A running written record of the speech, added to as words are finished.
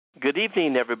Good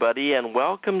evening, everybody, and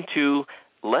welcome to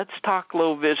Let's Talk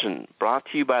Low Vision, brought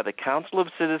to you by the Council of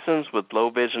Citizens with Low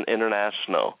Vision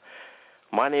International.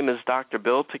 My name is Dr.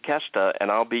 Bill Takeshita, and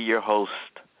I'll be your host.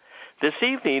 This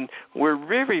evening, we're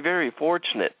very, very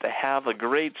fortunate to have a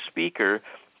great speaker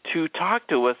to talk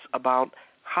to us about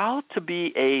how to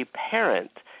be a parent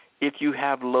if you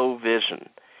have low vision.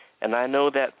 And I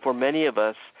know that for many of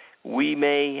us, we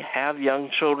may have young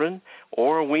children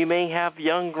or we may have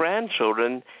young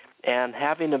grandchildren, and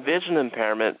having a vision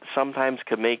impairment sometimes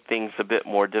can make things a bit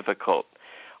more difficult.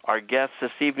 Our guest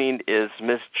this evening is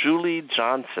Miss Julie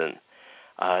Johnson.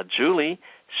 Julie,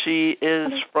 she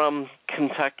is from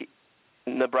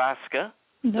Nebraska,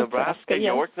 yes.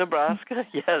 York, Nebraska,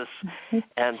 yes.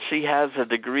 And she has a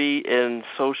degree in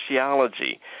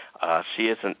sociology. She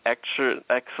is an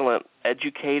excellent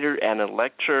educator and a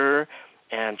lecturer,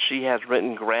 and she has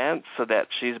written grants so that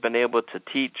she's been able to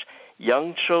teach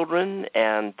young children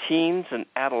and teens and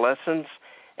adolescents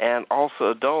and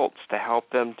also adults to help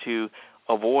them to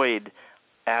avoid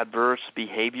adverse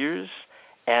behaviors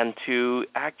and to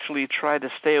actually try to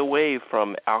stay away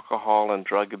from alcohol and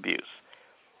drug abuse.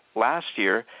 Last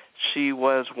year, she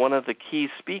was one of the key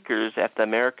speakers at the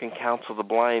American Council of the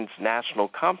Blind's National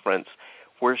Conference,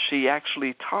 where she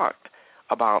actually talked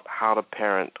about how to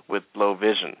parent with low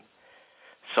vision.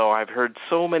 So I've heard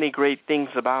so many great things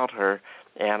about her,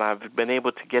 and I've been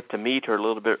able to get to meet her a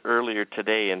little bit earlier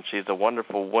today, and she's a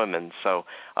wonderful woman. So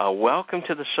welcome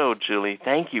to the show, Julie.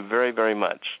 Thank you very, very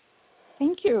much.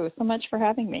 Thank you so much for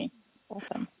having me.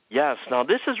 Awesome. Yes. Now,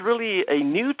 this is really a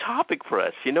new topic for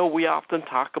us. You know, we often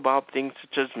talk about things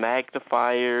such as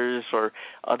magnifiers or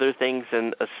other things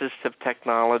in assistive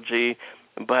technology,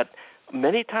 but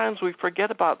many times we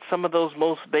forget about some of those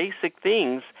most basic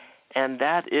things, and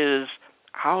that is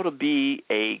how to be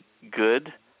a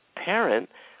good parent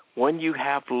when you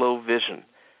have low vision.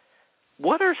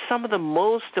 What are some of the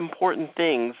most important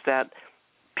things that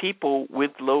people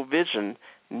with low vision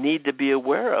need to be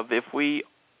aware of if we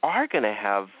are going to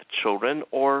have children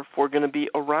or if we're going to be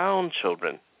around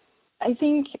children? I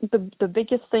think the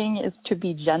biggest thing is to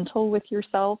be gentle with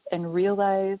yourself and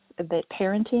realize that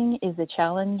parenting is a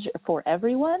challenge for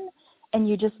everyone, and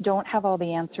you just don't have all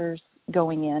the answers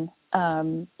going in.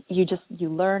 You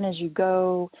learn as you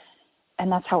go, and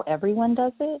that's how everyone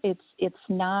does it. It's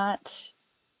not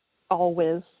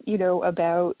always,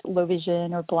 about low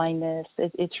vision or blindness.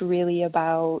 It's really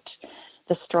about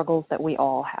the struggles that we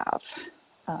all have.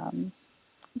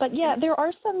 But yeah, there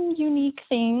are some unique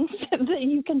things that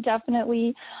you can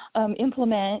definitely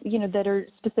implement, that are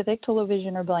specific to low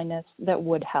vision or blindness that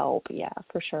would help. Yeah,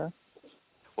 for sure.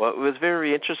 Well, it was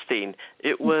very interesting.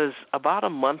 It was about a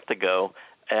month ago,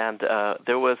 and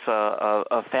there was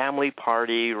a family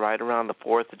party right around the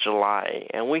 4th of July,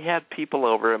 and we had people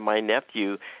over, and my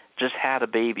nephew just had a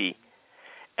baby.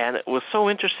 And it was so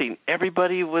interesting.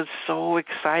 Everybody was so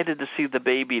excited to see the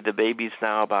baby. The baby's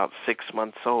now about 6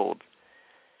 months old.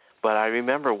 But I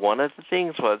remember one of the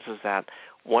things is that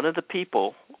one of the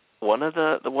people, one of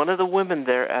the women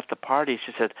there at the party,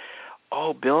 she said,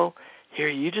 "Oh, Bill, here,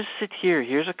 you just sit here.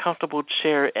 Here's a comfortable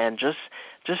chair, and just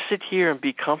sit here and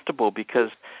be comfortable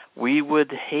because we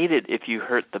would hate it if you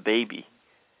hurt the baby."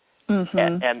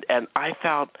 Mm-hmm. And I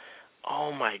felt,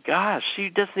 oh my gosh, she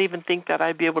doesn't even think that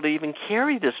I'd be able to even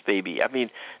carry this baby. I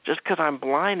mean, just because I'm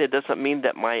blind, it doesn't mean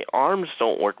that my arms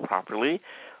don't work properly.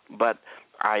 But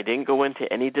I didn't go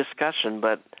into any discussion.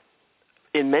 But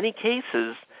in many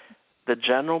cases, the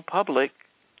general public,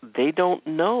 they don't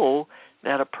know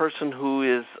that a person who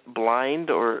is blind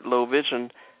or low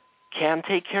vision can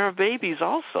take care of babies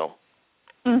also.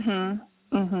 Mhm.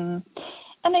 Mhm.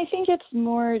 And I think it's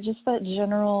more just that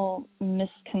general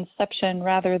misconception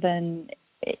rather than,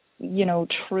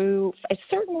 true.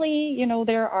 Certainly,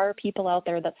 there are people out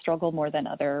there that struggle more than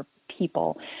other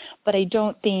people, but I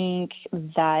don't think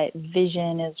that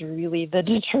vision is really the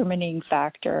determining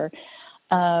factor.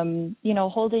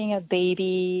 Holding a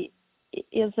baby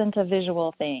isn't a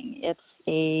visual thing. It's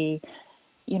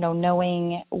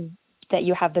knowing that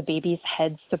you have the baby's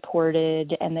head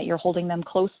supported and that you're holding them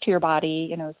close to your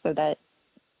body, so that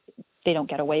they don't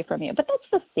get away from you. But that's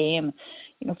the same,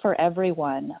 for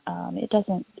everyone. It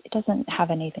doesn't have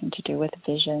anything to do with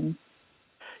vision.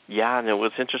 Yeah, and it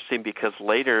was interesting because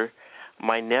later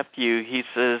my nephew, he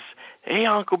says, "Hey,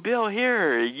 Uncle Bill,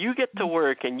 here, you get to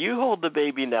work and you hold the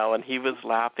baby now," and he was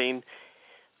laughing.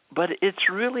 But it's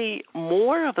really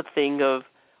more of a thing of,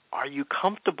 are you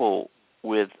comfortable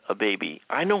with a baby?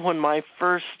 I know when my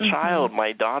first child,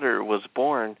 my daughter, was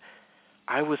born,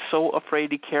 I was so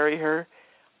afraid to carry her.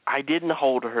 I didn't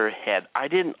hold her head. I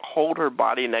didn't hold her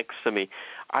body next to me.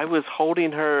 I was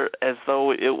holding her as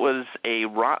though it was a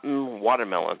rotten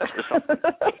watermelon or something.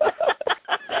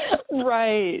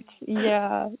 Right.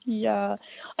 Yeah. Yeah.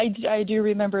 I do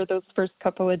remember those first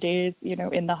couple of days,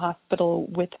 in the hospital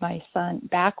with my son,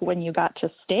 back when you got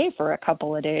to stay for a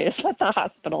couple of days at the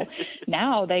hospital.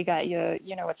 Now they got you,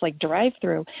 it's like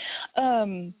drive-through.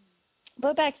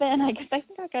 But back then, I think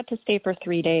I got to stay for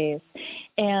 3 days.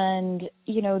 And,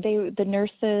 the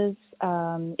nurses,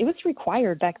 it was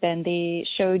required back then. They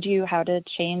showed you how to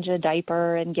change a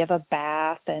diaper and give a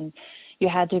bath, and you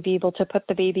had to be able to put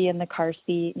the baby in the car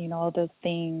seat, all those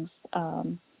things.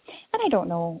 And I don't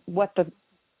know what the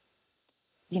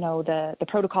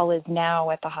protocol is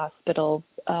now at the hospital,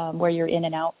 where you're in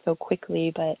and out so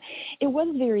quickly, but it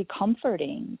was very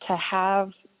comforting to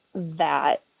have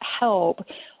that help,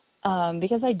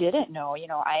 because I didn't know,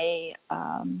 I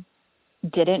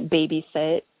didn't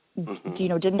babysit,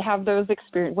 didn't have those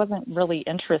experience, wasn't really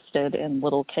interested in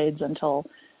little kids until,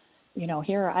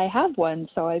 here I have one,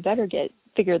 so I better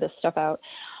figure this stuff out.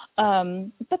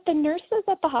 But the nurses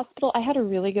at the hospital, I had a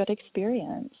really good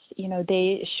experience.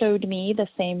 They showed me the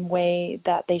same way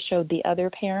that they showed the other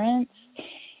parents.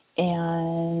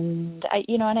 And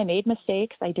I made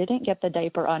mistakes. I didn't get the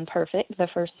diaper on perfect the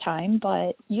first time,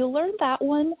 but you learn that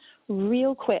one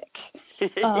real quick.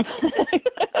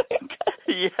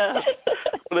 Yeah.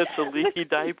 When it's a leaky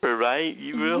diaper, right?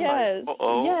 You realize, yes.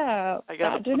 Yeah, I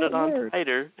got to put it on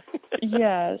tighter.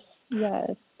 Yes.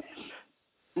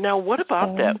 Now, what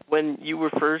about that? When you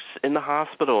were first in the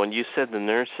hospital and you said the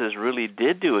nurses really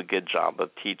did do a good job of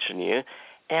teaching you,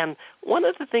 and one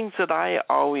of the things that I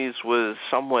always was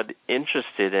somewhat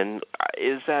interested in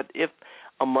is that if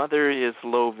a mother is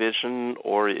low vision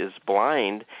or is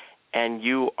blind and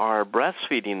you are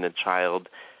breastfeeding the child,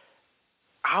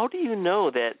 how do you know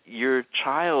that your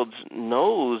child's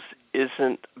nose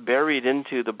isn't buried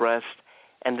into the breast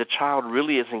and the child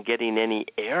really isn't getting any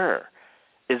air?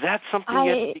 Is that something you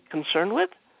have to be concerned with?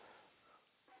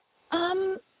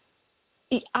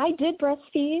 I did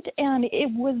breastfeed, and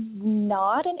it was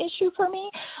not an issue for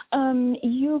me.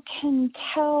 You can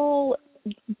tell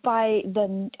by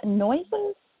the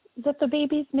noises that the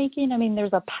baby's making. I mean,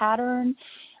 there's a pattern,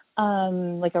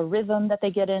 like a rhythm that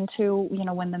they get into,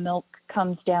 when the milk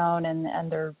comes down and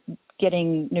they're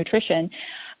getting nutrition.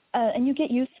 And you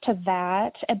get used to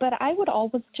that. But I would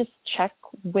always just check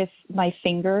with my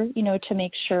finger, to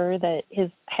make sure that his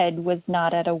head was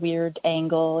not at a weird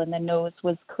angle and the nose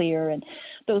was clear and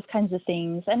those kinds of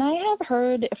things. And I have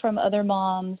heard from other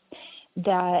moms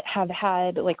that have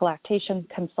had like lactation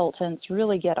consultants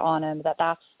really get on him that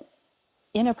that's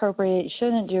inappropriate, you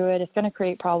shouldn't do it, it's going to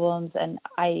create problems. And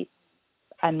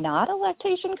I'm not a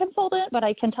lactation consultant, but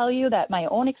I can tell you that my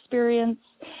own experience,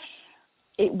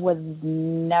 it was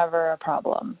never a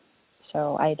problem.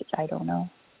 So I don't know.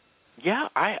 Yeah,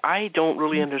 I don't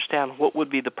really understand what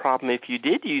would be the problem if you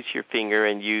did use your finger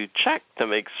and you checked to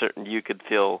make certain you could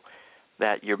feel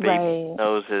that your baby's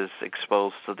nose is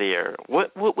exposed to the air.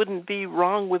 What wouldn't be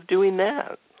wrong with doing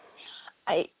that?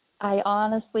 I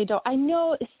honestly don't. I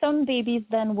know some babies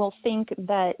then will think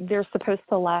that they're supposed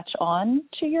to latch on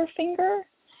to your finger,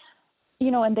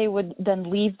 and they would then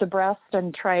leave the breast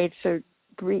and try to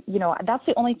breathe. That's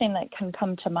the only thing that can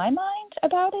come to my mind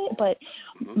about it, but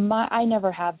I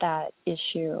never had that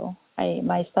issue.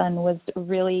 My son was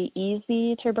really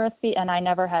easy to breastfeed, and I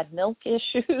never had milk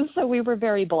issues, so we were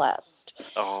very blessed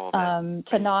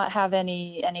to not have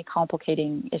any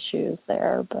complicating issues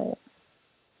there. But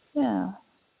yeah.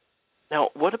 Now,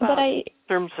 what about in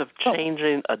terms of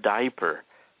changing a diaper?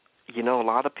 A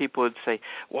lot of people would say,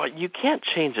 well, you can't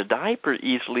change a diaper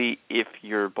easily if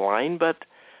you're blind, but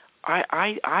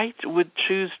I would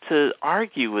choose to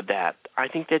argue with that. I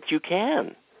think that you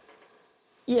can.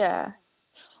 Yeah.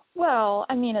 Well,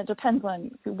 I mean, it depends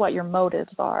on what your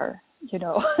motives are,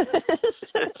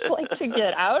 It's like to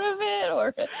get out of it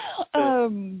or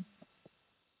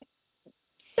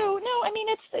so no, I mean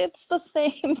it's the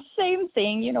same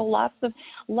thing,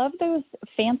 love those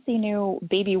fancy new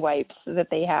baby wipes that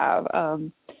they have.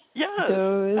 Yes,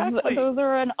 exactly. Those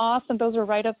are those are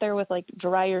right up there with like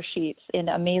dryer sheets in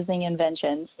amazing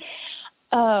inventions.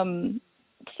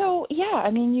 So yeah,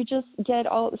 I mean, you just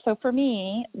so for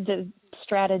me, the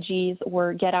strategies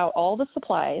were get out all the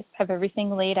supplies, have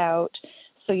everything laid out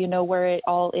so you know where it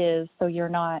all is, so you're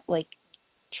not like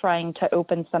trying to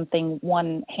open something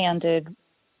one-handed,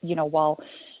 while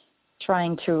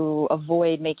trying to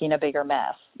avoid making a bigger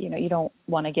mess. You don't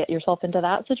want to get yourself into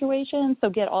that situation. So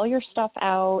get all your stuff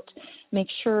out, make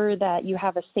sure that you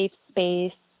have a safe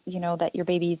space, that your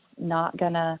baby's not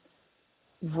going to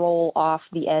roll off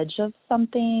the edge of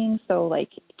something. So like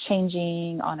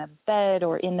changing on a bed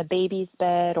or in the baby's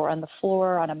bed or on the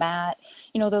floor on a mat,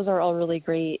 those are all really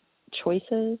great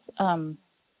choices.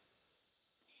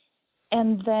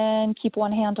 And then keep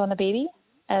one hand on the baby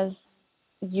as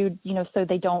so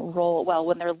they don't roll. Well,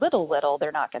 when they're little,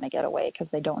 they're not going to get away because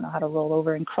they don't know how to roll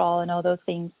over and crawl and all those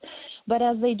things. But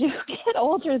as they do get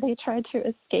older, they try to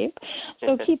escape.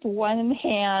 So keep one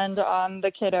hand on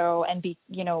the kiddo and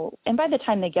and by the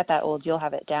time they get that old, you'll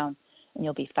have it down and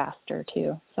you'll be faster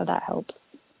too. So that helps.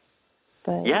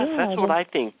 But yes, that's what I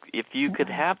think. If you could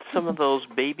have some of those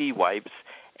baby wipes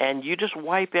and you just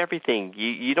wipe everything,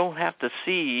 you don't have to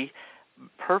see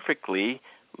perfectly,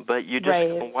 but you're just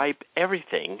going to wipe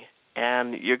everything,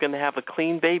 and you're going to have a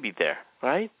clean baby there,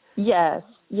 right? Yes,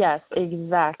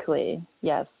 exactly.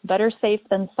 Yes, better safe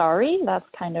than sorry. That's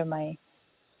kind of my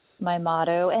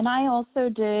motto. And I also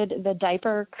did the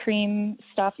diaper cream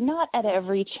stuff, not at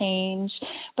every change,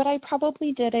 but I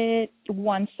probably did it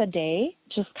once a day,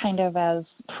 just kind of as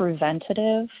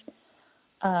preventative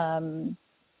to,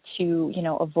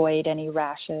 avoid any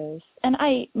rashes. And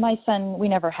my son, we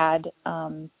never had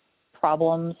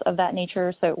problems of that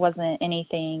nature, so it wasn't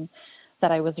anything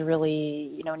that I was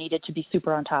really, needed to be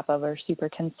super on top of or super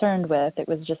concerned with. It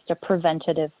was just a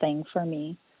preventative thing for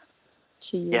me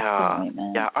to use the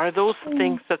ointment. Yeah. Are those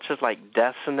things such as like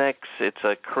Desonex? It's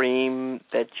a cream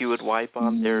that you would wipe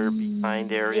on their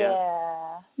behind area?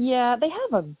 Yeah. They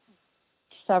have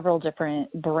several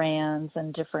different brands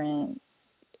and different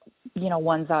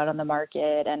ones out on the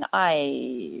market, and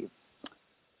I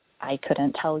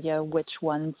couldn't tell you which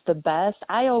one's the best.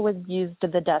 I always used the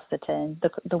Desitin,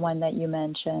 the one that you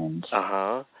mentioned.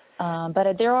 But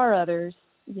there are others,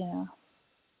 yeah.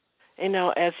 And now,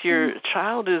 as your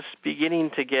child is beginning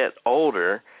to get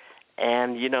older,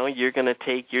 and you're going to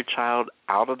take your child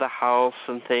out of the house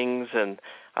and things, and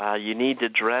you need to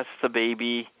dress the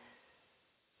baby,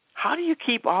 how do you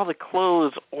keep all the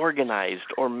clothes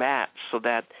organized or matched so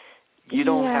that you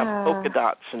don't have polka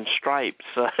dots and stripes?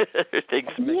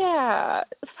 Things. Yeah.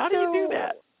 How do you do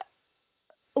that?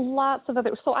 Lots of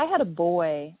other. So I had a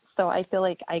boy, so I feel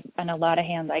like on a lot of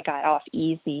hands I got off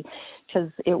easy because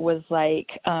it was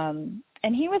like,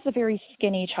 and he was a very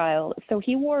skinny child, so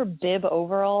he wore bib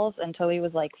overalls until he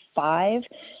was like 5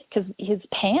 because his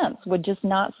pants would just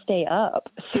not stay up.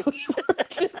 So he wore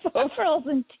bib overalls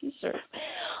and T-shirts.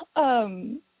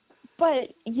 But,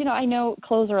 I know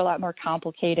clothes are a lot more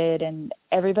complicated and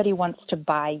everybody wants to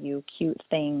buy you cute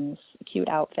things, cute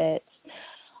outfits.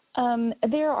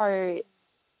 There are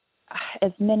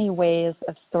as many ways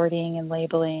of sorting and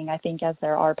labeling, I think, as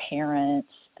there are parents.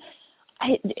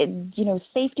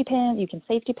 Safety pins, you can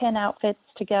safety pin outfits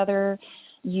together.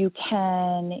 You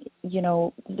can,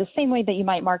 the same way that you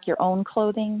might mark your own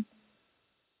clothing.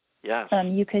 Yes.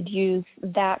 You could use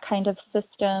that kind of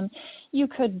system. You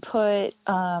could put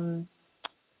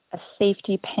a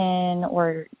safety pin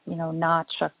or,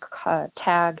 notch a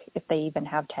tag, if they even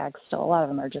have tags still. A lot of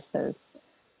them are just those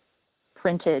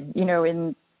printed,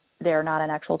 they're not an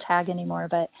actual tag anymore.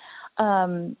 But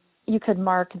you could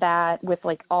mark that with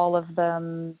like all of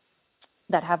them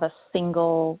that have a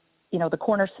single, the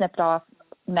corner snipped off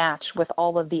match with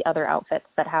all of the other outfits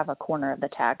that have a corner of the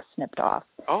tag snipped off.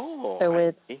 Oh, so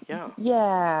it's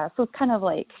so it's kind of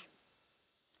like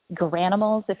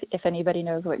Granimals, if anybody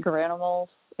knows what Granimals,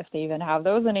 if they even have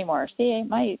those anymore. See,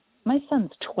 my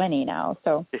son's 20 now,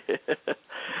 so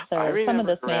some of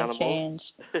this may have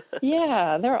changed.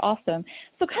 Yeah, they're awesome.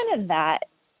 So kind of that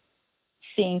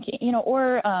thinking,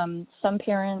 or some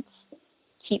parents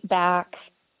keep back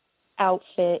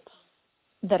outfits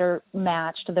that are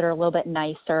matched, that are a little bit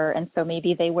nicer, and so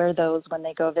maybe they wear those when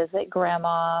they go visit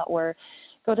grandma or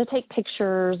go to take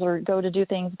pictures or go to do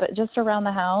things, but just around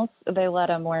the house, they let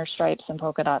them wear stripes and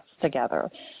polka dots together.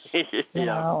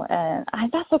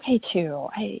 And that's okay too.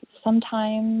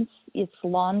 Sometimes it's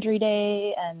laundry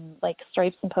day and like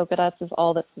stripes and polka dots is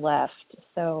all that's left.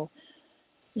 So,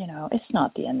 it's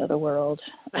not the end of the world.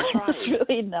 That's right. It's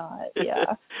really not.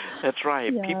 Yeah. That's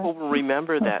right. Yeah. People will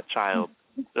remember that child,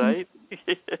 right?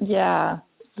 Yeah.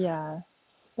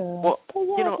 Well,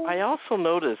 I also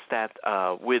noticed that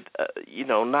with,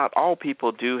 not all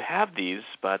people do have these,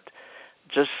 but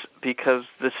just because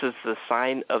this is the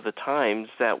sign of the times,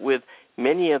 that with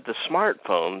many of the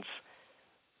smartphones,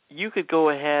 you could go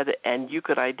ahead and you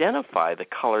could identify the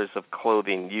colors of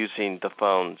clothing using the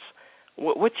phones.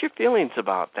 What's your feelings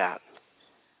about that?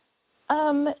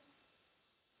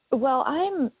 Well,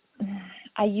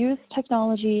 I use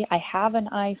technology. I have an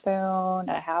iPhone.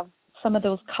 I have some of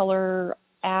those color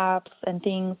apps and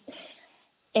things,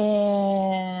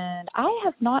 and I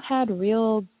have not had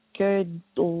real good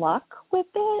luck with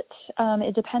it.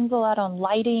 It depends a lot on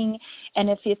lighting, and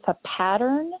if it's a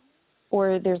pattern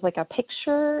or there's like a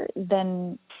picture,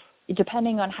 then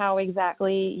depending on how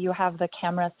exactly you have the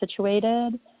camera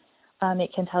situated,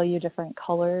 it can tell you different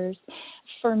colors.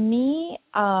 For me,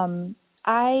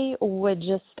 I would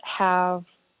just have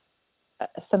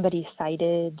somebody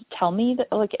sighted tell me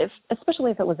that, like,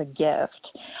 especially if it was a gift,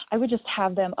 I would just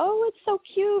have them, oh, it's so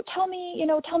cute, tell me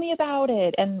about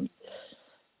it, and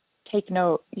take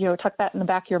note, tuck that in the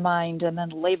back of your mind, and then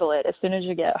label it as soon as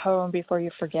you get home before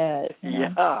you forget.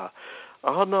 Yeah.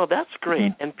 Oh no, that's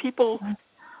great. And people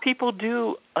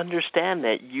do understand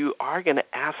that you are going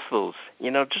to ask those.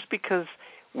 Just because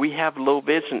we have low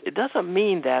vision, it doesn't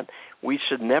mean that we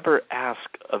should never ask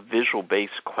a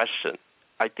visual-based question.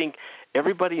 I think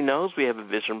everybody knows we have a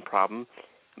vision problem.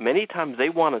 Many times they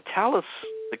want to tell us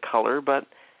the color, but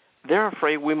they're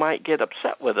afraid we might get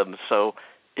upset with them. So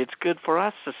it's good for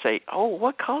us to say, oh,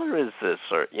 what color is this?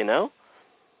 Or,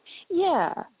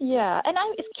 Yeah. And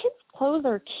if kids' clothes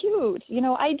are cute,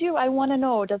 I want to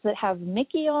know, does it have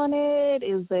Mickey on it?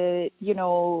 Is it,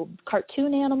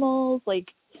 cartoon animals?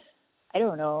 Like, I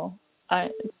don't know.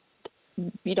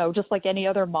 Just like any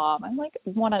other mom, I'm like,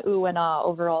 want to ooh and ah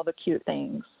over all the cute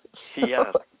things.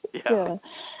 Yeah. Yeah.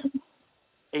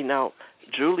 Hey, now,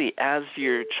 Julie, as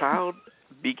your child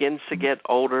begins to get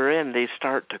older and they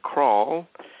start to crawl,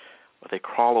 or they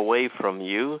crawl away from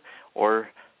you, or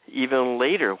even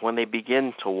later when they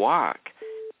begin to walk,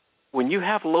 when you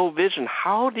have low vision,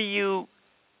 how do you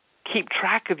keep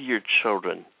track of your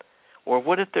children? Or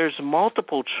what if there's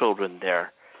multiple children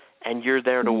there and you're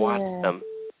there to watch them?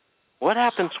 What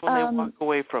happens when they walk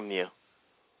away from you?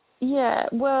 Yeah,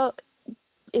 well,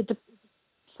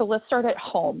 so let's start at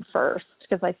home first,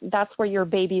 because that's where your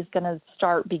baby's going to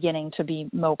start beginning to be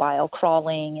mobile,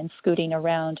 crawling and scooting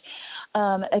around.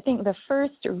 I think the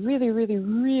first really, really,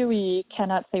 really,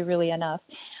 cannot say really enough,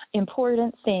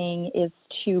 important thing is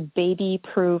to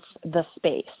baby-proof the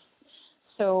space.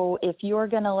 So if you're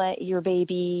going to let your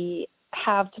baby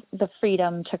have the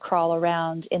freedom to crawl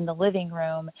around in the living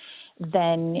room,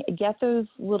 then get those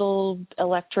little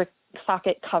electric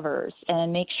socket covers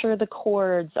and make sure the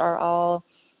cords are all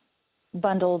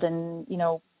bundled and,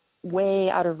 way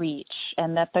out of reach,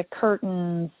 and that the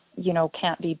curtains,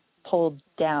 can't be pulled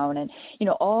down, and,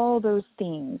 all those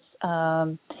things.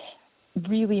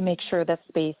 Really make sure that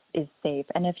space is safe.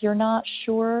 And if you're not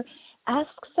sure, ask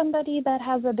somebody that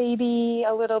has a baby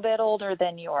a little bit older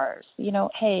than yours.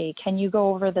 Hey, can you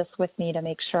go over this with me to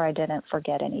make sure I didn't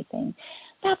forget anything?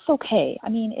 That's okay. I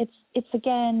mean, it's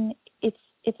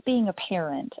being a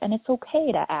parent, and it's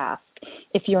okay to ask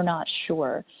if you're not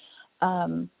sure.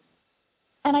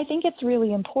 And I think it's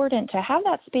really important to have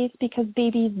that space, because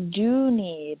babies do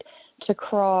need to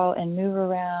crawl and move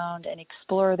around and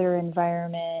explore their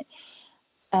environment,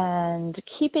 and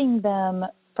keeping them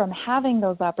from having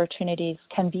those opportunities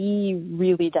can be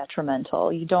really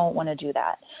detrimental. You don't want to do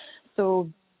that. So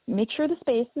make sure the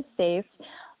space is safe.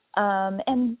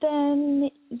 And then,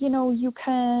 you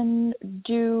can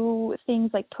do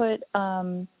things like put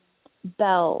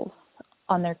bells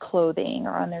on their clothing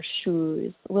or on their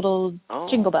shoes, little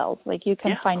jingle bells, like you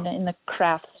can find it in the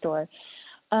craft store.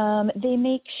 They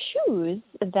make shoes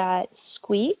that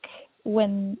squeak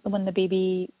when the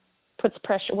baby puts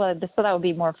pressure. Well, so that would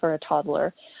be more for a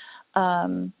toddler.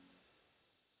 When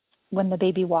the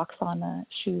baby walks on the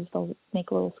shoes, they'll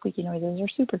make little squeaky noises. They're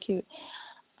super cute.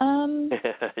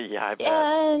 Yeah, I bet.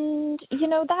 And,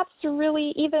 that's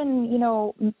really,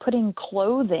 even, putting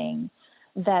clothing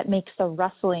that makes a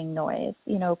rustling noise,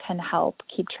 can help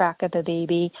keep track of the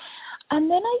baby. And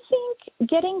then I think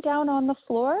getting down on the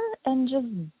floor and just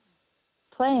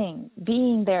playing,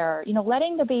 being there,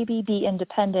 letting the baby be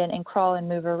independent and crawl and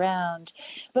move around,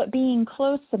 but being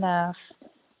close enough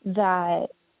that,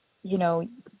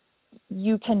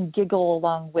 you can giggle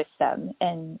along with them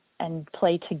and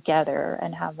play together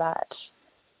and have that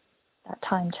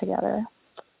time together.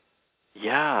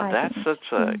 Yeah, that's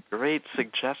such a great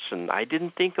suggestion. I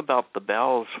didn't think about the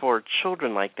bells for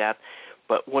children like that,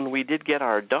 but when we did get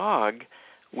our dog,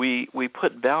 we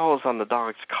put bells on the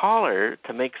dog's collar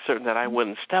to make certain that I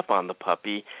wouldn't step on the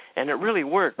puppy, and it really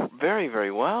worked very,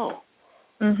 very well.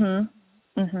 Mhm.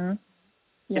 Mhm.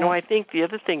 Yeah. I think the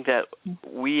other thing that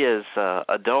we as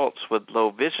adults with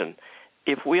low vision,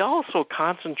 if we also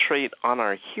concentrate on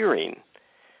our hearing,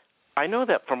 I know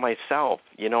that for myself,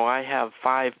 I have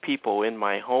 5 people in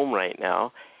my home right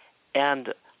now,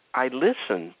 and I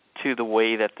listen to the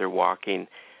way that they're walking.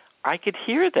 I could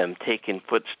hear them taking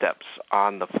footsteps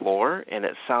on the floor, and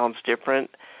it sounds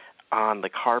different on the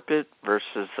carpet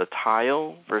versus the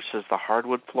tile versus the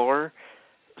hardwood floor.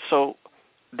 So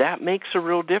that makes a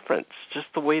real difference, just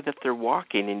the way that they're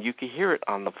walking, and you can hear it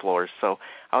on the floor. So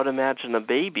I would imagine a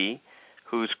baby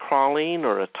who's crawling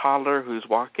or a toddler who's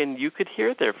walking, you could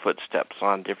hear their footsteps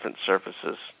on different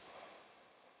surfaces.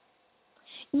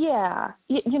 Yeah.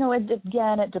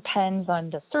 It depends on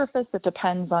the surface. It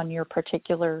depends on your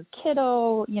particular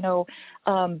kiddo,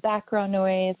 background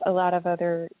noise, a lot of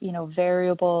other,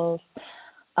 variables.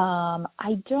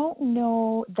 I don't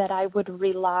know that I would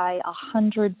rely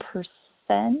 100%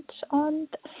 on,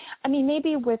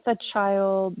 maybe with a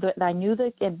child that I knew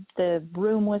that the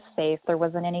room was safe, there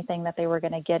wasn't anything that they were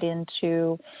going to get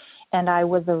into, and I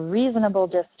was a reasonable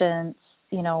distance,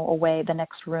 away, the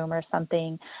next room or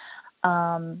something.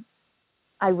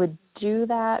 I would do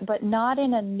that, but not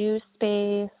in a new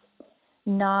space,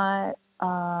 not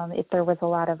if there was a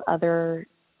lot of other,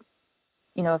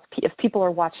 if people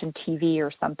are watching TV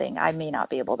or something, I may not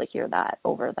be able to hear that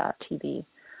over that TV.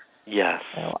 Yes.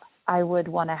 So I would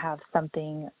want to have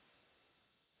something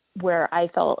where I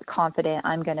felt confident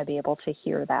I'm going to be able to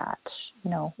hear that,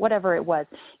 whatever it was.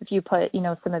 If you put,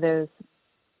 some of those,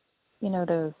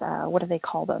 what do they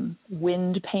call them?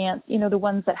 Wind pants, the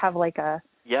ones that have like a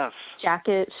yes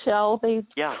jacket shell, they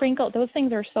crinkle. Those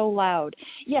things are so loud.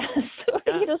 Yes.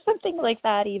 Something like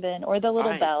that even, or the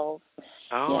little bells.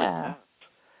 Oh, yeah.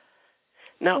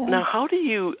 Now, how do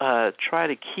you try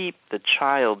to keep the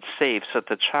child safe so that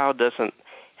the child doesn't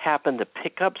happen to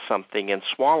pick up something and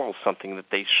swallow something that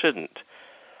they shouldn't?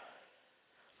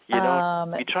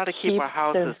 We try to keep our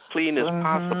house as clean as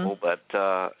possible, but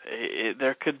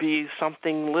there could be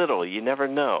something little. You never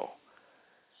know.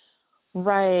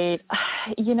 Right.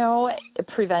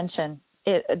 Prevention.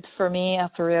 For me,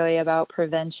 it's really about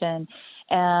prevention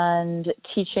and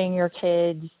teaching your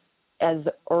kids as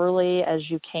early as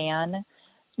you can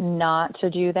not to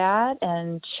do that,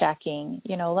 and checking,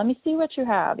 let me see what you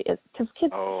have. Because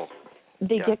kids,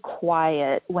 they get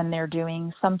quiet when they're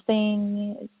doing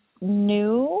something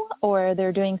new or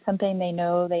they're doing something they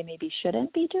know they maybe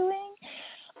shouldn't be doing.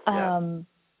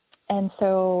 And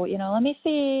so, let me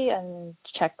see, and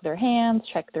check their hands,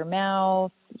 check their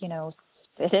mouth,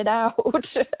 spit it out.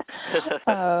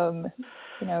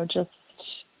 Just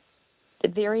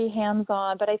very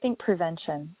hands-on, but I think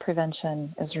prevention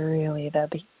is really the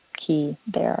key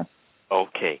there.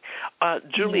 Okay.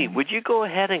 Julie, would you go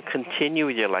ahead and continue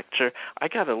your lecture? I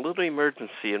got a little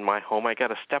emergency in my home. I got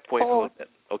to step away for a little bit.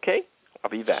 Okay? I'll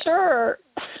be back. Sure.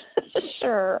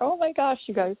 Sure. Oh, my gosh,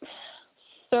 you guys.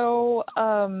 So,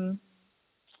 I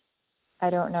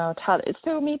don't know.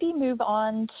 So maybe move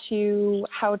on to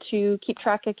how to keep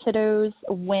track of kiddos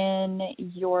when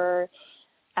you're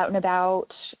out and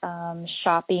about,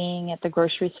 shopping at the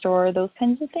grocery store, those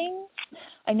kinds of things.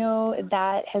 I know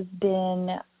that has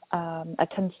been a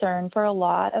concern for a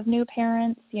lot of new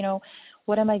parents.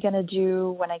 What am I going to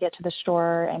do when I get to the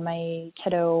store and my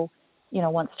kiddo,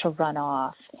 wants to run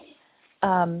off?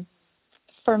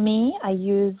 For me, I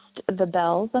used the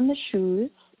bells on the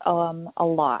shoes a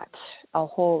lot, a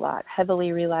whole lot,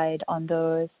 heavily relied on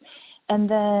those. And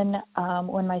then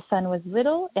when my son was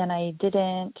little and I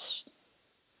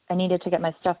needed to get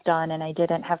my stuff done and I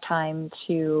didn't have time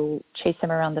to chase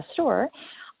him around the store,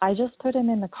 I just put him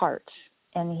in the cart.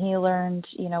 And he learned,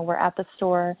 we're at the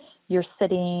store, you're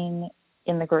sitting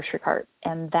in the grocery cart,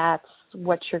 and that's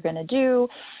what you're going to do.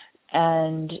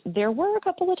 And there were a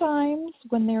couple of times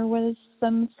when there was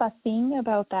some fussing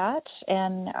about that,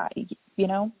 and,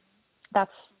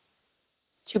 that's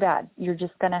too bad. You're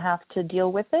just going to have to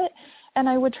deal with it. And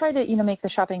I would try to, make the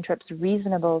shopping trips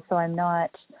reasonable so I'm not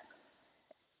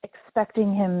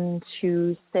expecting him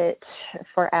to sit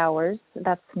for hours.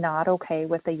 That's not okay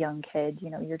with a young kid.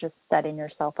 You're just setting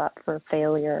yourself up for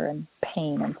failure and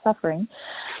pain and suffering.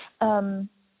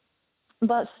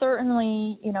 But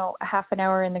certainly, half an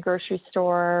hour in the grocery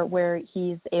store where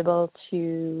he's able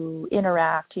to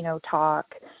interact,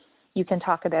 talk. You can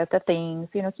talk about the things,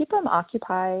 keep him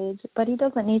occupied, but he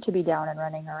doesn't need to be down and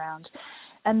running around.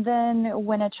 And then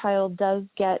when a child does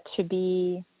get to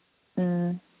be,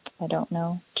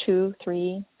 2,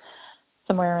 3,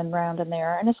 somewhere around in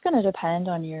there. And it's going to depend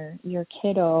on your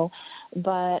kiddo.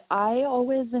 But I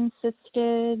always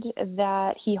insisted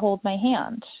that he hold my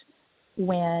hand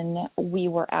when we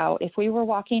were out. If we were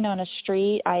walking on a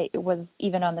street, I was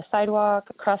even on the sidewalk,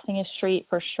 crossing a street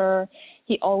for sure,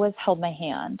 he always held my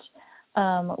hand.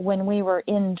 When we were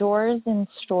indoors in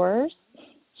stores,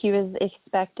 he was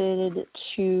expected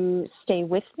to stay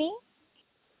with me.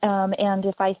 And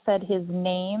if I said his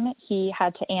name, he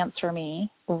had to answer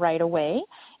me right away.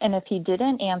 And if he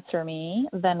didn't answer me,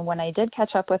 then when I did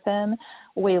catch up with him,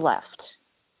 we left.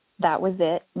 That was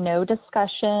it. No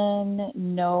discussion,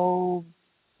 no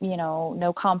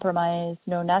no compromise,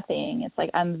 no nothing. It's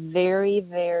like, I'm very,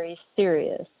 very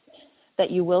serious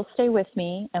that you will stay with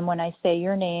me, and when I say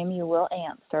your name, you will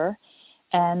answer.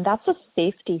 And that's a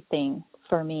safety thing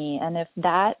for me. And if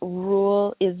that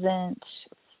rule isn't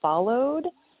followed,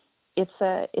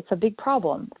 it's a big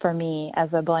problem for me as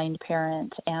a blind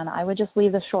parent, and I would just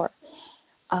leave the shore.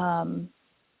 And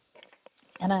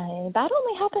that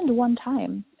only happened one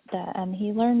time, and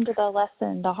he learned the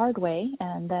lesson the hard way,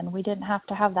 and then we didn't have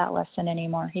to have that lesson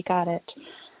anymore. He got it.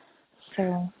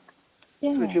 So,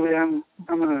 yeah. So, Julie, I'm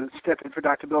going to step in for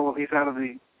Dr. Bill while he's out of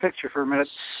the picture for a minute.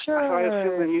 Sure. So I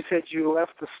assume when you said you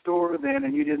left the store then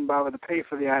and you didn't bother to pay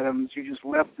for the items, you just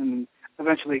left and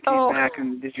eventually came back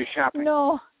and did your shopping.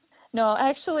 No,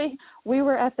 actually, we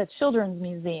were at the Children's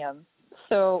Museum,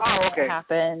 so it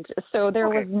happened. So there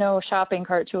was no shopping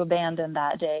cart to abandon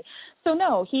that day. So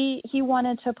no, he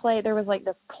wanted to play. There was like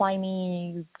this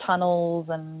climbing tunnels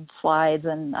and slides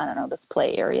and, I don't know, this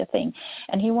play area thing.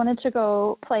 And he wanted to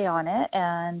go play on it,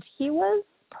 and he was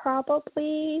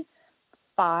probably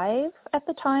 5 at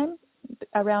the time,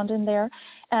 around in there,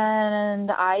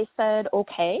 and I said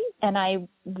okay, and I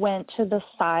went to the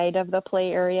side of the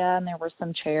play area, and there were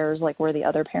some chairs like where the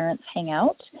other parents hang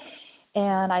out,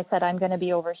 and I said, I'm going to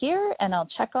be over here, and I'll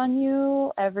check on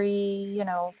you every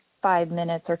 5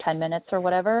 minutes or 10 minutes or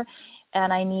whatever,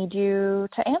 and I need you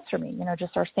to answer me,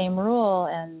 just our same rule.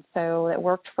 And so it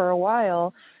worked for a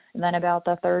while, and then about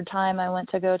the 3rd time I went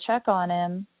to go check on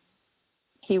him,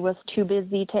 he was too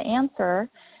busy to answer.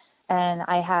 And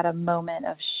I had a moment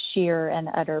of sheer and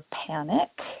utter panic,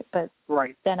 but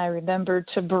then I remembered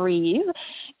to breathe,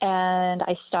 and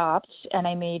I stopped, and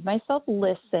I made myself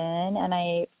listen, and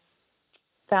I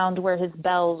found where his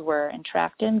bells were and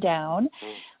tracked him down,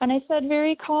 and I said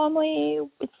very calmly,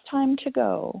 it's time to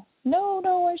go. No,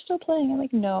 we're still playing. I'm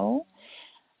like, no.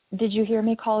 Did you hear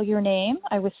me call your name?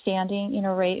 I was standing,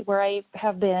 right where I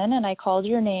have been, and I called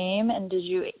your name, and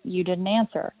you didn't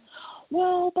answer.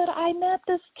 Well, but I met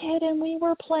this kid, and we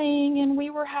were playing, and we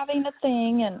were having a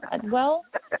thing, and, well,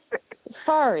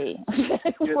 sorry.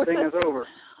 Your thing is over.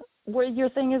 Your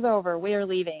thing is over. We are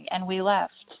leaving, and we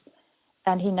left.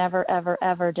 And he never, ever,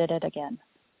 ever did it again.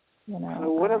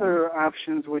 So what other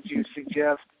options would you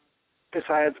suggest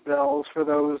besides bells for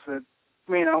those that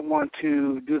may not want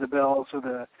to do the bells or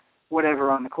the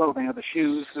whatever on the clothing or the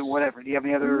shoes or whatever? Do you have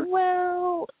any other...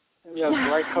 Well...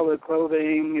 bright-colored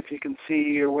clothing, if you can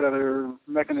see, or what other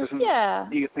mechanisms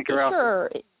do you think are out there?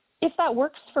 Sure. If that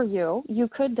works for you, you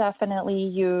could definitely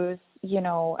use,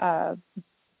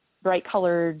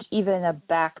 bright-colored, even a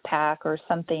backpack or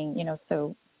something,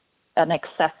 so an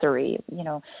accessory,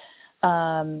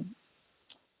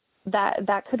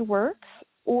 that could work.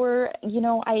 Or,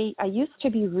 I used to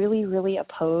be really, really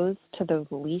opposed to those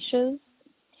leashes.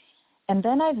 And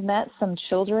then I've met some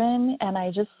children, and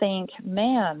I just think,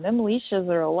 man, them leashes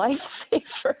are a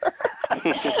lifesaver.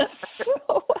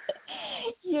 So,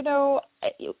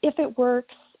 if it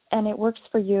works, and it works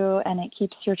for you, and it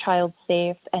keeps your child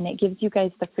safe, and it gives you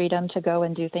guys the freedom to go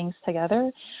and do things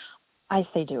together, I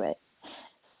say do it.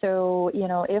 So,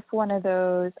 if one of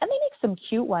those, and they make some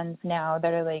cute ones now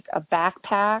that are like a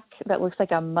backpack that looks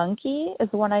like a monkey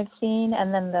is one I've seen,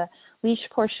 and then the leash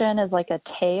portion is like a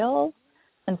tail.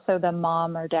 And so the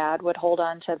mom or dad would hold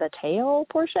on to the tail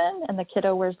portion, and the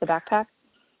kiddo wears the backpack.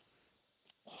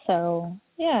 So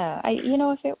yeah,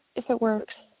 if it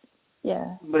works,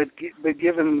 yeah. But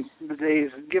given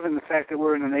the fact that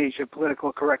we're in an age of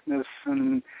political correctness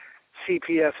and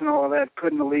CPS and all of that,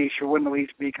 couldn't a leash or wouldn't a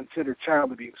leash be considered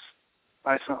child abuse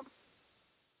by some?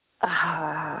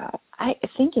 I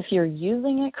think if you're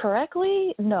using it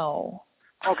correctly, no.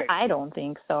 Okay. I don't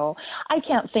think so. I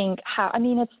can't think how. I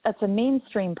mean, it's a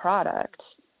mainstream product.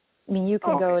 I mean, you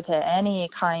can go to any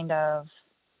kind of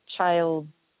child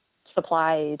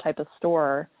supply type of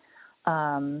store,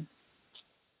 and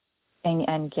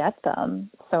get them.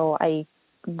 So I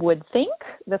would think,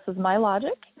 this is my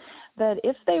logic, that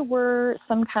if they were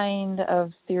some kind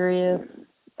of serious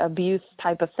abuse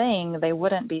type of thing, they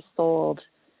wouldn't be sold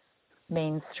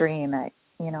mainstream at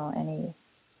any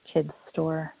kids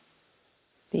store.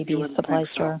 Baby supply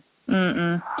store.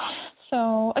 So.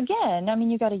 So again, I mean,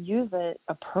 you got to use it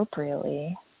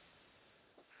appropriately.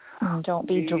 And don't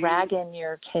be dragging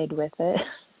your kid with it.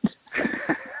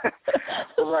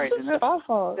 Right, and that's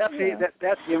awful. That's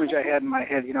the image I had in my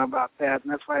head, about that,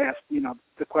 and that's why I asked,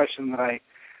 the question that I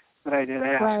did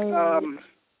ask. Right.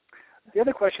 The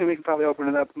other question, we can probably open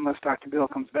it up unless Dr. Bill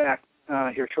comes back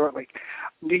here shortly.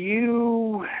 I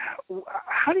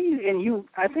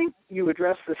think you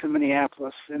addressed this in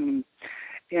Minneapolis in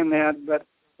that, but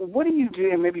what do you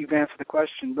do, and maybe you've answered the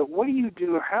question, but what do you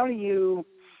do, or how do you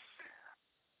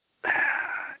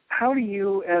how do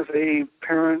you, as a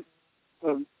parent,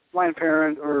 a blind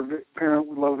parent or parent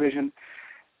with low vision,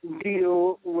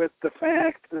 deal with the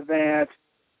fact that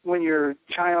when your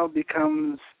child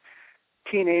becomes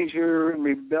teenager and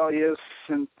rebellious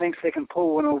and thinks they can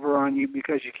pull one over on you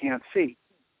because you can't see?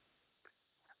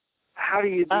 How do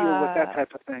you deal with that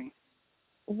type of thing?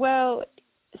 Well,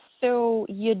 so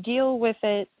you deal with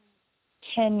it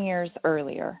 10 years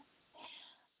earlier.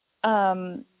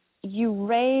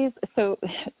 So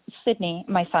Sydney,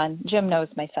 my son, Jim knows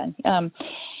my son.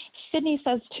 Sydney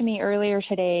says to me earlier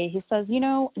today, he says,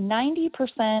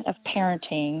 90% of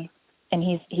parenting, and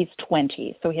he's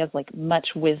 20, so he has like much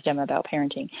wisdom about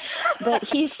parenting. But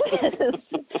he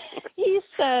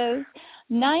says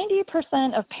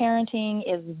 90% of parenting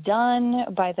is done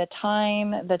by the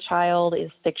time the child is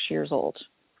 6 years old.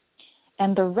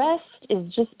 And the rest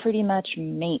is just pretty much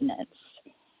maintenance.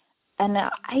 And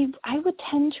I would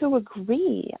tend to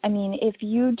agree. I mean, if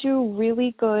you do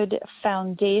really good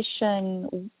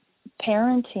foundation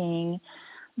parenting,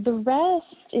 the rest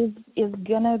is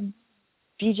going to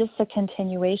be just a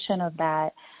continuation of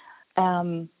that.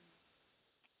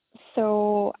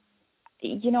 So,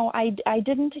 I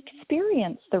didn't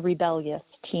experience the rebellious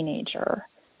teenager.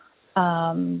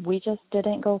 We just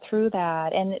didn't go through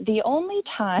that. And the only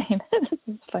time, this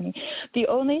is funny, the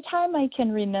only time I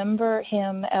can remember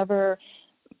him ever,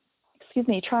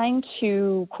 trying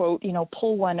to, quote,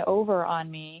 pull one over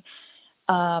on me,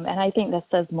 and I think this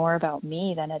says more about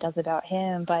me than it does about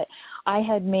him, but I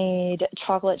had made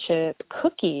chocolate chip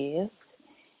cookies,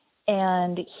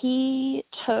 and he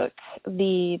took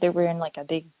they were in like a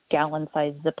big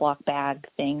gallon-sized Ziploc bag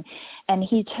thing, and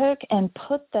he took and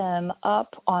put them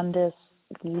up on this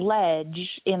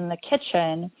ledge in the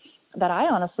kitchen that I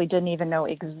honestly didn't even know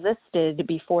existed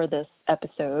before this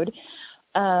episode.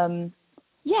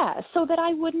 So that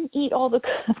I wouldn't eat all the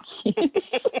cookies.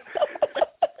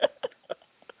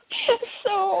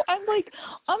 So I'm like,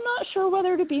 I'm not sure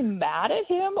whether to be mad at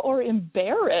him or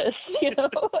embarrassed,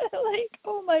 like,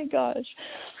 oh my gosh.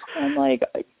 I'm like,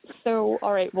 so,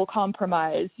 all right, we'll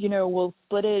compromise, we'll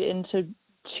split it into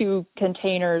 2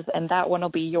 containers and that one will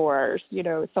be yours,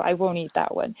 so I won't eat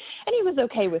that one. And he was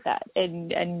okay with that.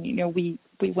 And we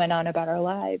went on about our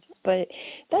lives, but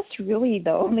that's really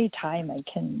the only time I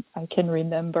can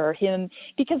remember him,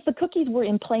 because the cookies were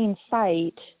in plain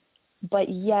sight, but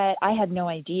yet I had no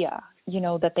idea,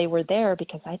 that they were there,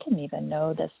 because I didn't even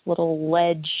know this little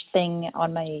ledge thing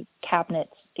on my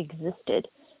cabinets existed.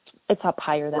 It's up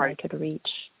higher than I could reach.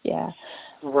 Yeah.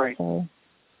 Right. So.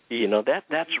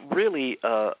 That's really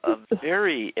a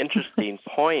very interesting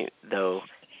point, though.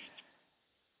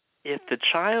 If the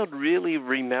child really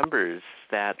remembers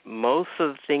that most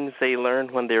of the things they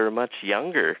learned when they were much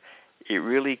younger, it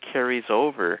really carries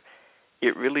over.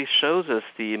 It really shows us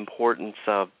the importance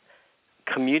of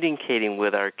communicating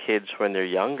with our kids when they're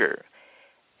younger.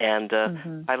 And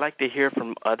I like to hear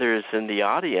from others in the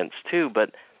audience, too,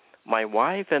 but my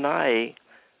wife and I,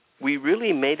 we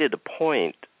really made it a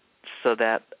point so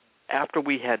that after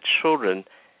we had children,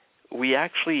 we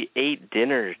actually ate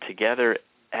dinner together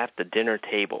at the dinner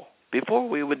table. Before,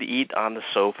 we would eat on the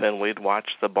sofa and we'd watch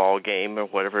the ball game or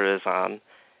whatever is on.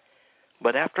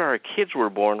 But after our kids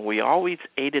were born, we always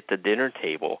ate at the dinner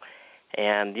table.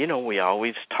 And, we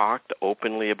always talked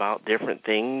openly about different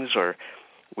things, or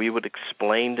we would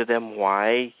explain to them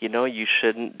why, you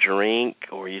shouldn't drink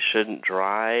or you shouldn't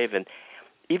drive. And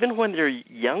even when they're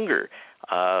younger,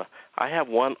 I have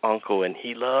one uncle, and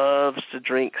he loves to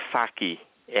drink sake,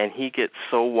 and he gets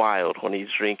so wild when he's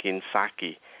drinking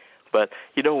sake. But,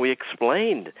 we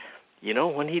explained,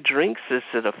 when he drinks this,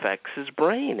 it affects his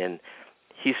brain, and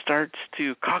he starts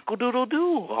to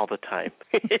cock-a-doodle-doo all the time.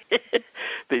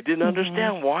 They didn't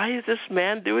understand, why is this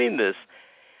man doing this?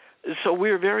 So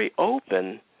we were very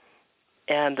open,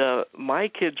 and my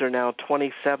kids are now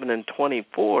 27 and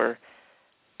 24,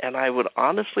 and I would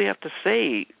honestly have to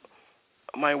say,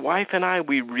 my wife and I,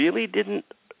 we really didn't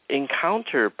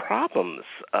encounter problems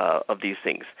of these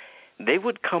things. They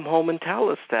would come home and tell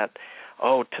us that,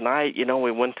 tonight,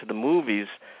 we went to the movies,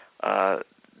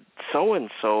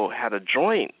 so-and-so had a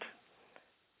joint.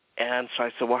 And so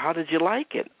I said, well, how did you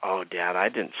like it? Oh, Dad, I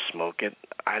didn't smoke it.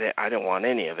 I didn't want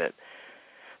any of it.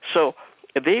 So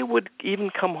they would even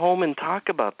come home and talk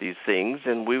about these things,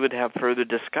 and we would have further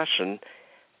discussion.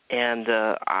 And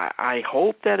I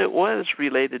hope that it was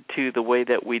related to the way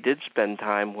that we did spend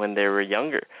time when they were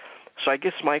younger. So I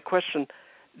guess my question,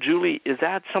 Julie, is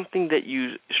that something that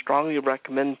you strongly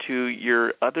recommend to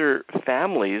your other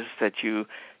families that you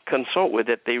consult with,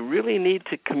 that they really need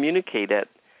to communicate at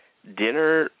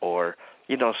dinner, or,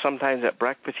 sometimes at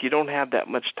breakfast you don't have that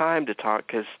much time to talk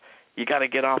because you got to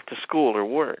get off to school or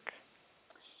work.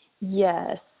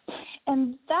 Yes.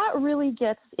 And that really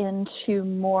gets into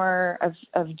more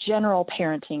of general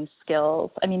parenting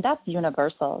skills. I mean, that's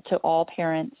universal to all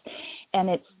parents, and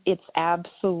it's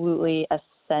absolutely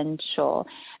essential.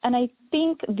 And I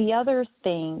think the other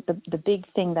thing, the big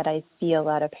thing that I see a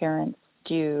lot of parents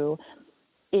do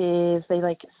is they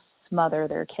like smother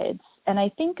their kids. And I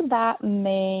think that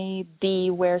may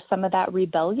be where some of that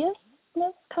rebelliousness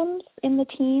comes in the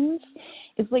teens.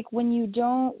 It's like when you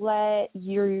don't let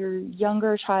your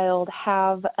younger child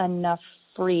have enough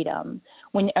freedom,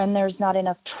 and there's not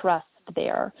enough trust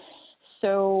there.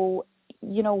 So,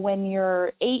 when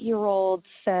your 8-year-old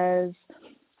says,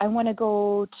 I want to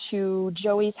go to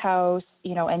Joey's house,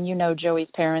 and Joey's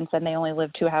parents, and they only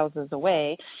live 2 houses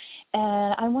away,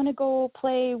 and I want to go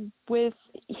play with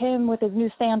him with his new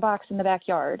sandbox in the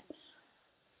backyard.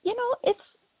 It's,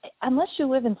 unless you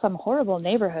live in some horrible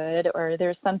neighborhood or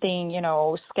there's something,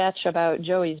 sketch about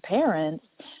Joey's parents,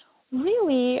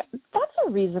 really, that's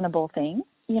a reasonable thing,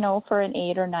 for an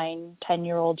 8 or 9,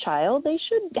 10-year-old child. They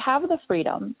should have the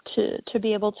freedom to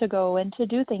be able to go and to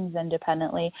do things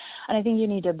independently. And I think you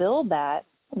need to build that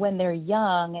when they're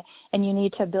young, and you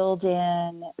need to build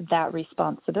in that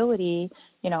responsibility,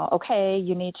 okay,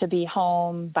 you need to be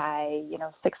home by,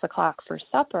 6 o'clock for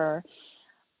supper,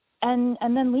 and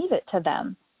then leave it to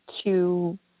them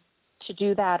to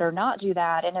do that or not do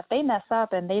that. And if they mess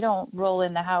up and they don't roll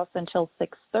in the house until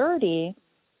 6:30,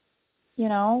 you're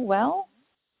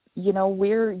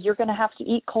going to have to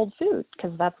eat cold food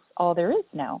because that's all there is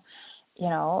now,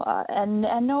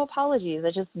 and no apologies.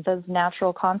 It just those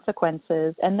natural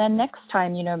consequences. And then next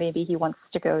time, maybe he wants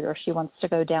to go or she wants to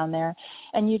go down there,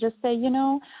 and you just say,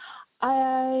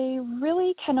 I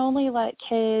really can only let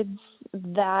kids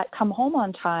that come home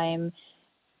on time,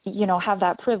 have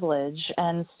that privilege.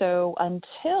 And so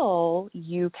until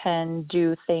you can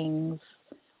do things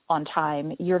on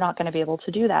time, you're not going to be able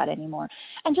to do that anymore.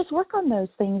 And just work on those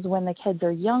things when the kids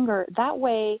are younger. That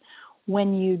way,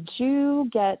 when you do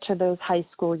get to those high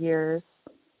school years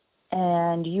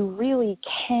and you really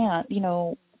can't,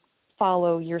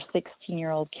 follow your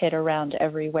 16-year-old kid around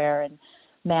everywhere and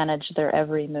manage their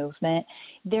every movement,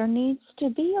 there needs to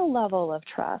be a level of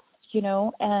trust,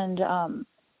 and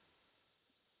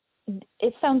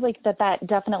it sounds like that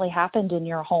definitely happened in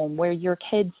your home where your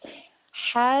kids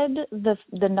had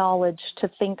the knowledge to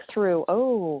think through,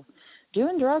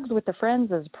 doing drugs with the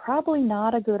friends is probably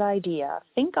not a good idea.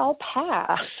 Think I'll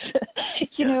pass.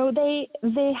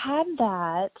 They had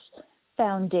that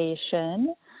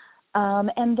foundation,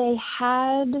 and they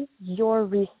had your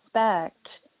respect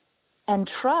and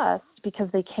trust because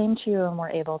they came to you and were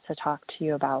able to talk to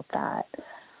you about that.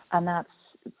 And that's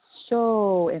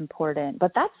so important.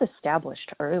 But that's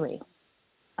established early.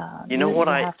 What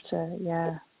I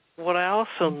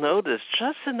also noticed,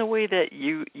 just in the way that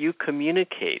you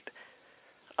communicate,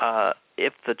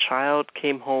 if the child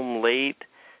came home late,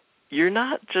 you're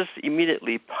not just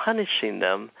immediately punishing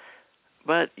them,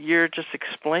 but you're just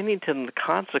explaining to them the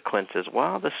consequences.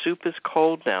 Wow, the soup is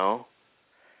cold now,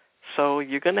 so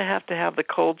you're going to have the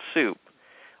cold soup.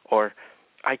 Or,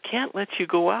 I can't let you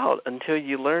go out until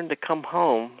you learn to come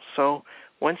home, so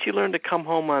once you learn to come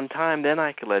home on time, then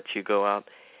I can let you go out.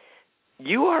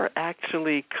 You are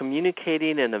actually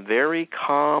communicating in a very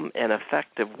calm and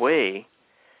effective way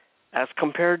as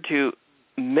compared to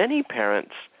many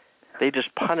parents. They just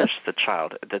punish the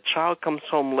child. If the child comes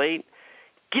home late,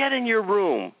 get in your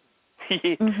room.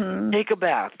 Take a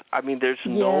bath. I mean, there's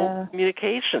no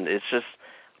communication. It's just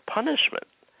punishment.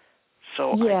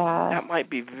 So that might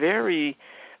be very,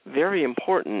 very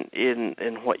important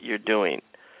in what you're doing.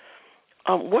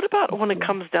 What about when it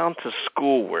comes down to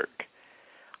schoolwork?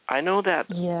 I know that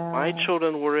my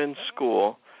children were in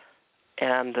school,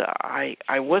 and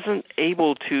I wasn't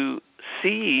able to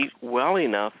see well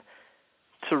enough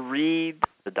to read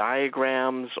the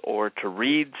diagrams or to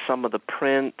read some of the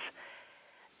print.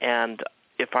 And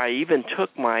if I even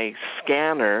took my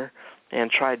scanner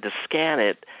and tried to scan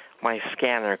it, my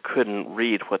scanner couldn't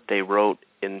read what they wrote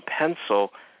in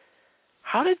pencil.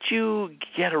 How did you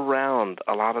get around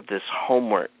a lot of this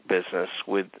homework business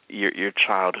with your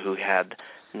child who had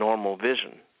normal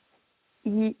vision?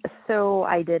 So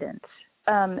I didn't.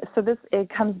 It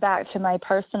comes back to my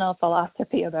personal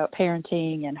philosophy about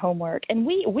parenting and homework. And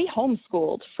we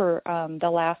homeschooled for the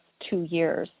last 2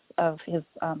 years of his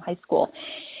high school.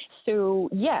 So,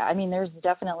 there's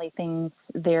definitely things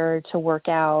there to work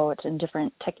out and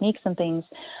different techniques and things.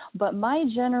 But my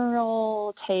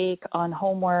general take on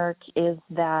homework is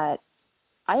that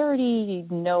I already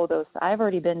know those. I've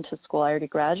already been to school. I already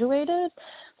graduated.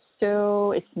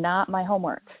 So it's not my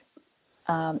homework.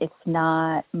 It's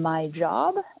not my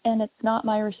job and it's not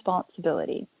my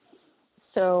responsibility.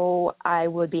 So I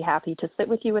would be happy to sit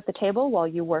with you at the table while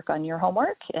you work on your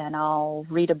homework, and I'll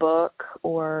read a book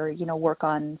or, work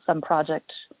on some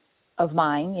project of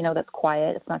mine, that's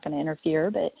quiet. It's not going to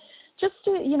interfere, but just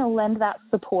to, lend that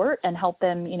support and help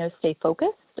them, stay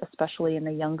focused, especially in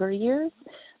the younger years.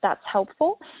 That's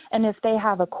helpful. And if they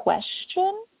have a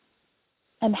question,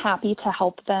 I'm happy to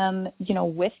help them,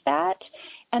 with that.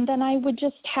 And then I would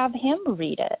just have him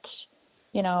read it.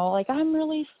 Like, I'm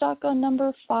really stuck on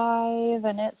number 5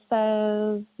 and it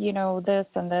says, this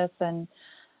and this. And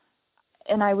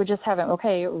I would just have him,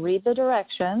 okay, read the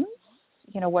directions.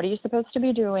 What are you supposed to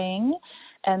be doing?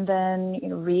 And then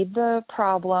read the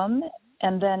problem.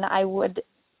 And then I would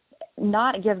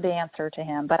not give the answer to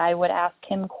him, but I would ask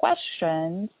him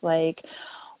questions like,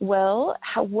 well,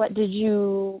 what did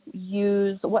you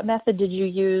use? What method did you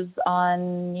use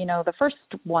on, the first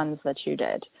ones that you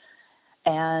did?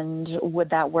 And would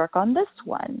that work on this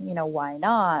one? Why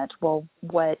not? Well,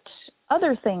 what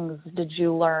other things did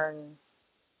you learn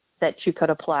that you could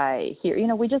apply here?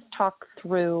 We just talk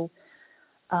through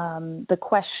the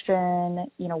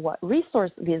question, what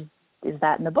resource is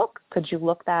that in the book? Could you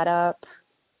look that up,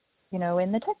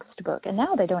 in the textbook? And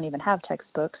now they don't even have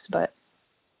textbooks, but,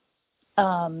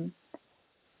 a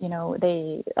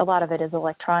lot of it is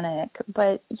electronic.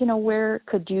 But, where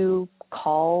could you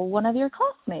call one of your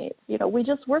classmates? We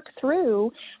just work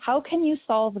through how can you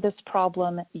solve this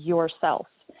problem yourself?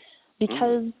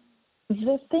 Because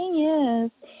the thing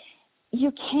is,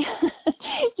 you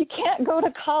can't go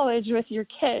to college with your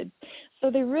kids. So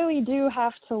they really do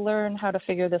have to learn how to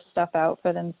figure this stuff out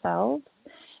for themselves.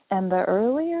 And the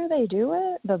earlier they do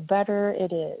it, the better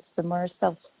it is. The more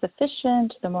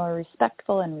self-sufficient, the more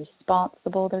respectful and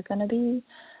responsible they're going to be.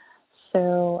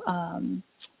 So I'm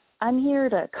here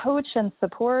to coach and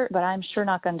support, but I'm sure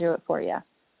not going to do it for you.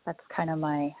 That's kind of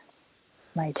my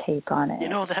take on it.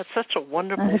 That's such a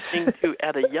wonderful thing, too,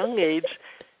 at a young age,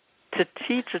 to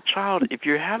teach a child, if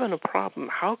you're having a problem,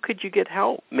 how could you get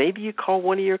help? Maybe you call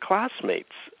one of your classmates,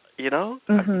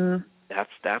 Mm-hmm.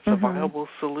 That's a viable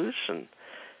solution.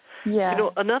 Yeah.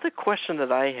 Another question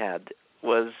that I had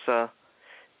was,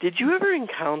 did you ever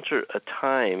encounter a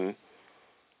time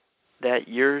that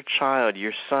your child,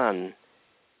 your son,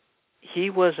 he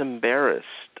was embarrassed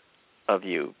of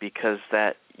you because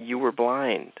that you were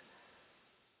blind?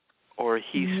 Or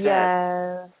he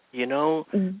said,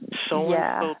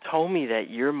 so-and-so told me that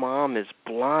your mom is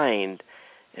blind,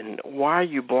 and why are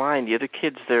you blind? The other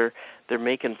kids, they're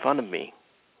making fun of me.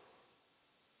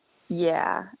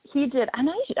 Yeah, he did. And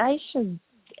I should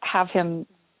have him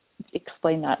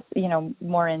explain that,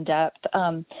 more in depth.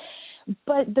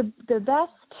 But the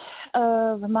best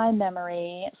of my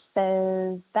memory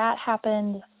says that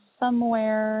happened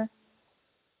somewhere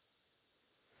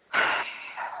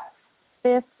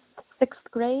 5th,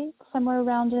 6th grade, somewhere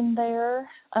around in there,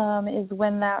 is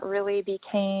when that really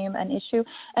became an issue.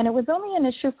 And it was only an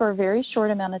issue for a very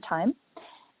short amount of time.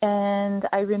 And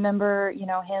I remember,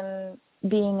 him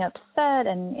being upset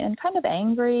and kind of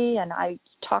angry. And I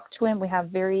talked to him. We have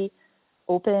very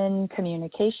open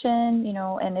communication,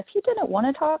 and if he didn't want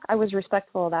to talk, I was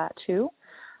respectful of that too.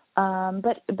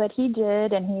 But he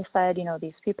did, and he said,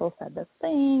 these people said this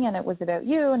thing, and it was about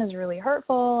you, and it's really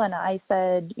hurtful. And I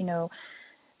said,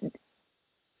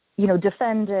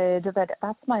 defended that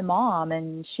that's my mom,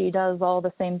 and she does all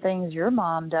the same things your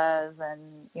mom does,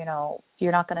 and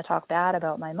you're not going to talk bad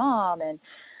about my mom. And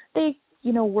they,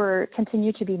 were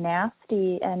continue to be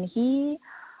nasty, and he,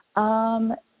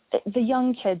 the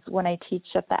young kids, when I teach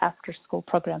at the after school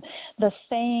program, the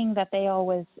saying that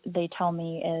they tell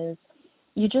me is,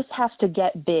 you just have to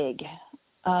get big,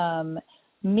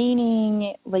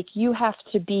 meaning like you have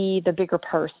to be the bigger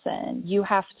person. You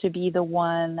have to be the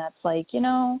one that's like,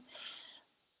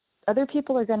 other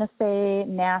people are going to say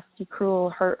nasty, cruel,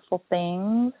 hurtful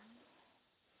things,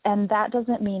 and that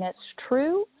doesn't mean it's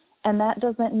true, and that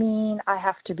doesn't mean I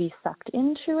have to be sucked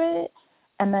into it,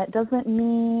 and that doesn't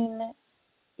mean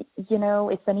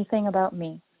it's anything about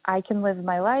me. I can live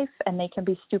my life, and they can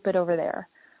be stupid over there.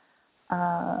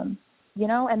 And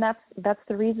that's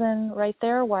the reason right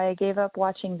there why I gave up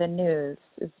watching the news,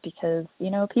 is because,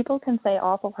 people can say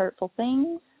awful, hurtful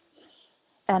things,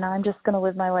 and I'm just going to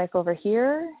live my life over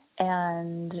here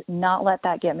and not let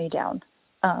that get me down.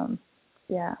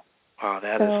 Yeah. Wow,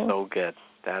 that is so good.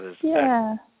 That is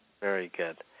very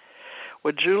good.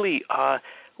 Well, Julie,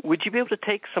 would you be able to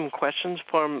take some questions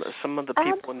from some of the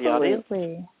people in the audience?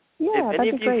 Absolutely. Yeah,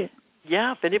 that'd be great.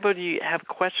 Yeah, if anybody have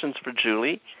questions for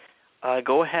Julie,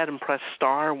 go ahead and press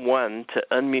 *1 to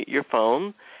unmute your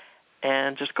phone.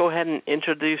 and just go ahead and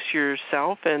introduce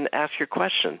yourself and ask your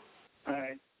question. All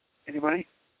right. Anybody?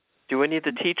 Do any of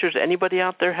the teachers, anybody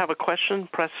out there have a question?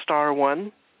 Press star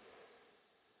 1.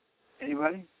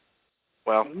 Anybody?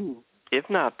 Well, Ooh. if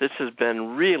not, this has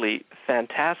been really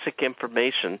fantastic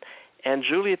information. And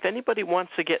Julie, if anybody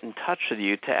wants to get in touch with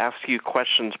you to ask you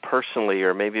questions personally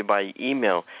or maybe by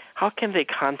email, how can they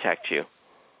contact you?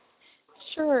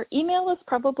 Sure. Email is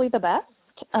probably the best.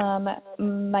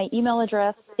 My email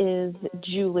address is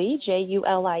Julie,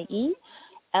 Julie,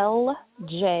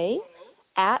 LJ,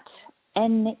 at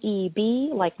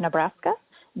NEB, like Nebraska,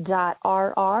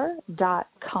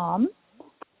 .rr.com.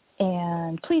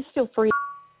 And please feel free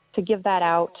to give that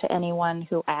out to anyone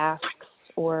who asks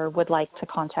or would like to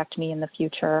contact me in the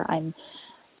future. I'm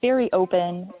very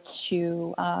open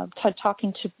to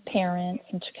talking to parents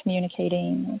and to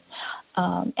communicating.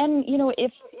 And, you know,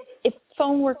 if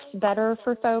phone works better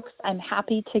for folks, I'm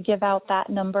happy to give out that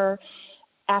number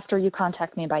after you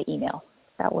contact me by email.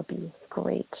 That would be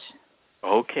great.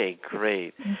 Okay,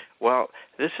 great. Well,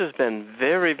 this has been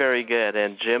very, very good.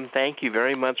 And, Jim, thank you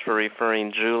very much for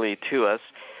referring Julie to us.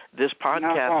 This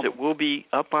podcast, it will be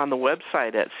up on the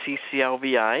website at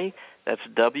CCLVI. That's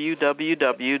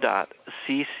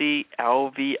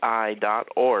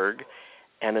www.cclvi.org,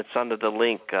 and it's under the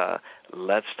link,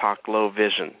 Let's Talk Low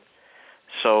Vision.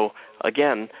 So,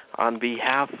 again, on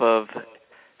behalf of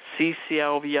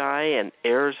CCLVI and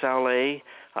AIRS LA,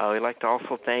 we'd like to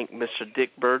also thank Mr.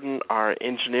 Dick Burden, our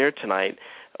engineer tonight.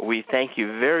 We thank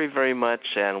you very, very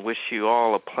much and wish you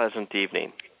all a pleasant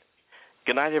evening.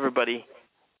 Good night, everybody.